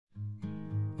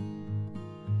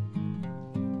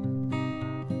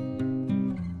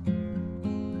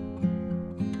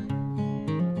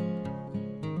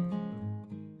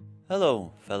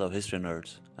Hello, fellow history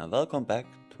nerds, and welcome back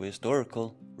to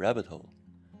Historical Rabbit Hole.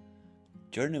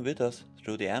 Journey with us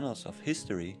through the annals of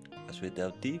history as we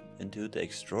delve deep into the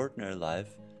extraordinary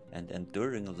life and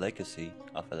enduring legacy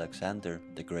of Alexander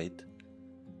the Great.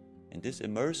 In this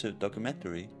immersive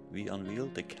documentary, we unveil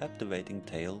the captivating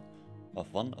tale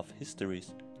of one of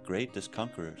history's greatest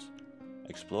conquerors,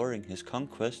 exploring his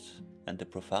conquests and the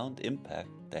profound impact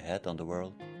they had on the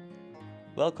world.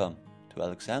 Welcome to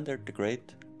Alexander the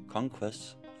Great,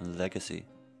 Conquests and Legacy.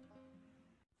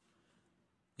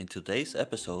 In today's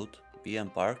episode, we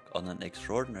embark on an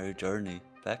extraordinary journey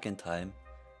back in time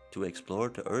to explore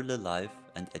the early life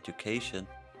and education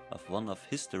of one of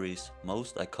history's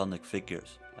most iconic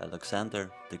figures,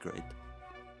 Alexander the Great.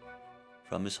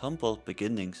 From his humble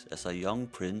beginnings as a young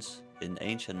prince in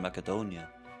ancient Macedonia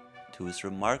to his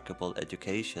remarkable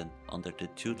education under the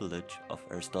tutelage of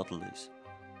Aristotle,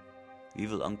 we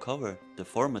will uncover the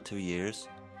formative years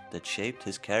that shaped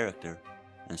his character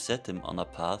and set him on a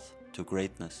path to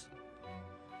greatness.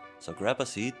 So grab a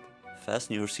seat,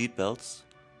 fasten your seatbelts,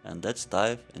 and let's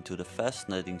dive into the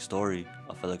fascinating story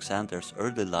of Alexander's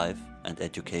early life and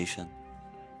education.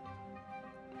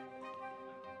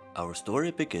 Our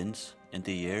story begins in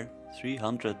the year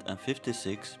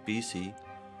 356 BC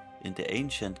in the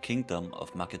ancient kingdom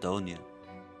of Macedonia.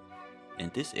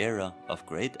 In this era of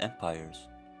great empires,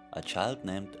 a child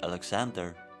named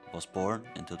Alexander was born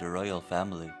into the royal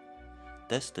family,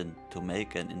 destined to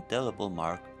make an indelible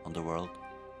mark on the world.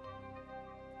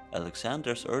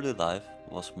 Alexander's early life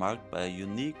was marked by a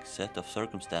unique set of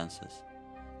circumstances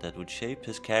that would shape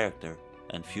his character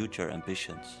and future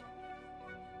ambitions.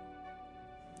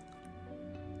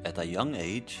 At a young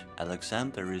age,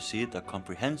 Alexander received a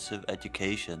comprehensive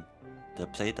education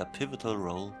that played a pivotal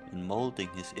role in molding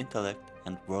his intellect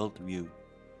and worldview.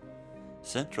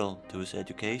 Central to his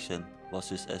education was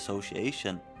his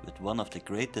association with one of the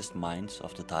greatest minds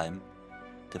of the time,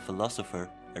 the philosopher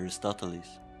Aristotle.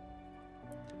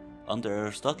 Under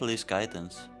Aristotle's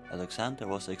guidance, Alexander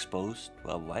was exposed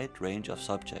to a wide range of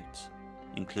subjects,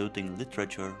 including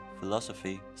literature,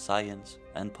 philosophy, science,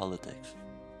 and politics.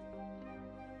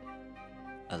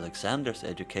 Alexander's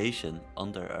education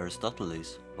under Aristotle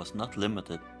was not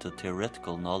limited to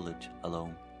theoretical knowledge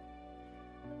alone.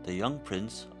 The young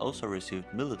prince also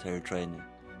received military training,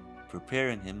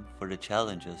 preparing him for the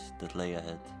challenges that lay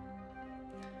ahead.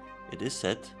 It is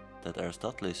said that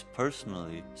Aristotle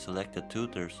personally selected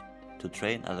tutors to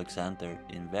train Alexander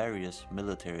in various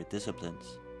military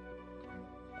disciplines,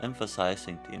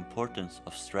 emphasizing the importance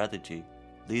of strategy,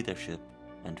 leadership,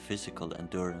 and physical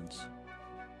endurance.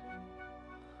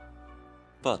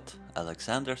 But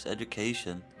Alexander's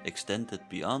education extended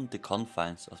beyond the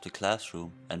confines of the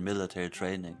classroom and military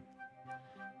training.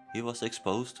 He was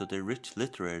exposed to the rich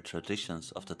literary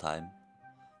traditions of the time,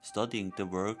 studying the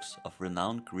works of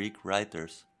renowned Greek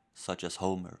writers such as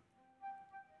Homer.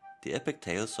 The epic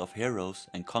tales of heroes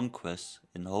and conquests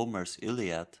in Homer's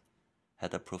Iliad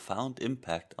had a profound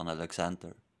impact on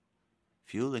Alexander,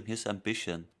 fueling his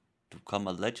ambition to become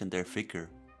a legendary figure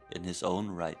in his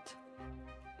own right.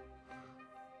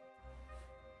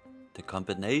 The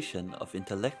combination of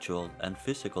intellectual and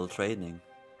physical training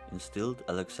instilled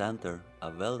Alexander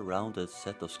a well-rounded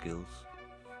set of skills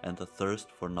and a thirst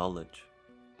for knowledge.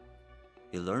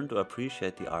 He learned to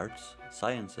appreciate the arts,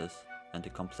 sciences, and the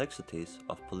complexities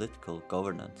of political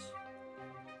governance.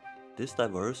 This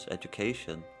diverse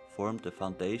education formed the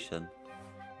foundation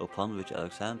upon which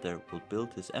Alexander would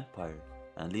build his empire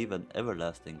and leave an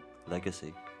everlasting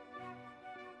legacy.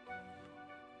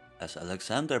 As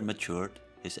Alexander matured,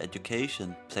 his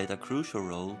education played a crucial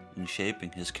role in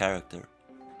shaping his character.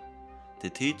 The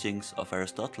teachings of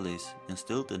Aristotle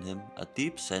instilled in him a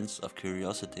deep sense of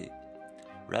curiosity,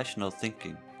 rational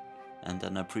thinking, and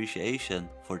an appreciation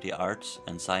for the arts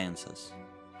and sciences.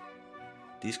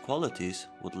 These qualities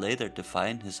would later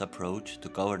define his approach to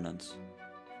governance,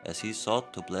 as he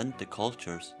sought to blend the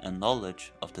cultures and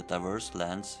knowledge of the diverse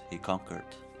lands he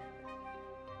conquered.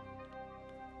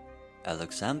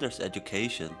 Alexander's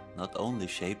education not only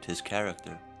shaped his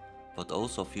character, but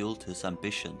also fueled his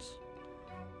ambitions.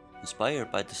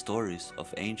 Inspired by the stories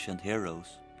of ancient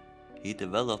heroes, he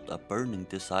developed a burning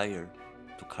desire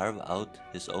to carve out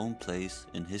his own place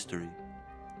in history.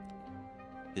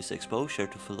 His exposure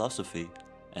to philosophy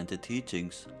and the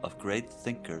teachings of great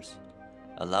thinkers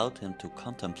allowed him to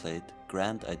contemplate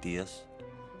grand ideas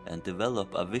and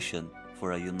develop a vision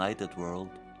for a united world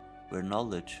where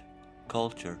knowledge,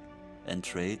 culture, and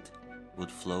trade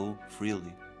would flow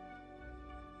freely.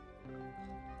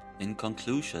 In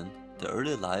conclusion, the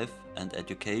early life and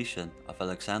education of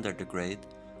Alexander the Great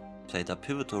played a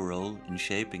pivotal role in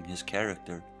shaping his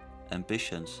character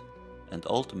ambitions, and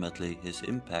ultimately his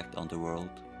impact on the world.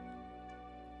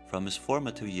 From his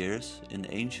formative years in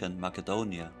ancient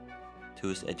Macedonia to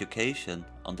his education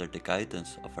under the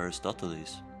guidance of Aristotle,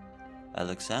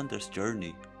 Alexander's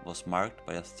journey was marked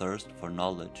by a thirst for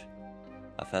knowledge,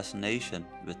 a fascination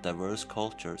with diverse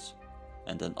cultures,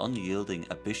 and an unyielding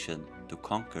ambition to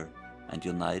conquer and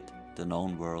unite the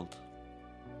known world.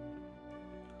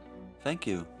 Thank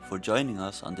you for joining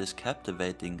us on this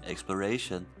captivating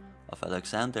exploration of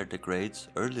Alexander the Great's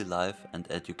early life and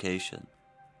education.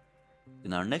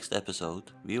 In our next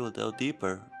episode, we will delve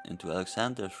deeper into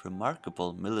Alexander's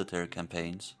remarkable military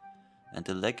campaigns and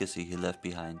the legacy he left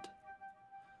behind.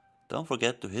 Don't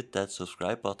forget to hit that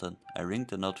subscribe button and ring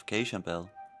the notification bell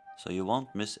so you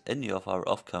won't miss any of our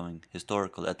upcoming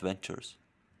historical adventures.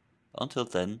 Until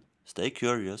then, stay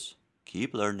curious,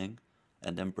 keep learning,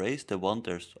 and embrace the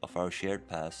wonders of our shared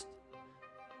past.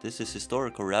 This is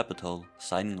Historical Rabbit Hole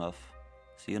signing off.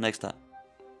 See you next time.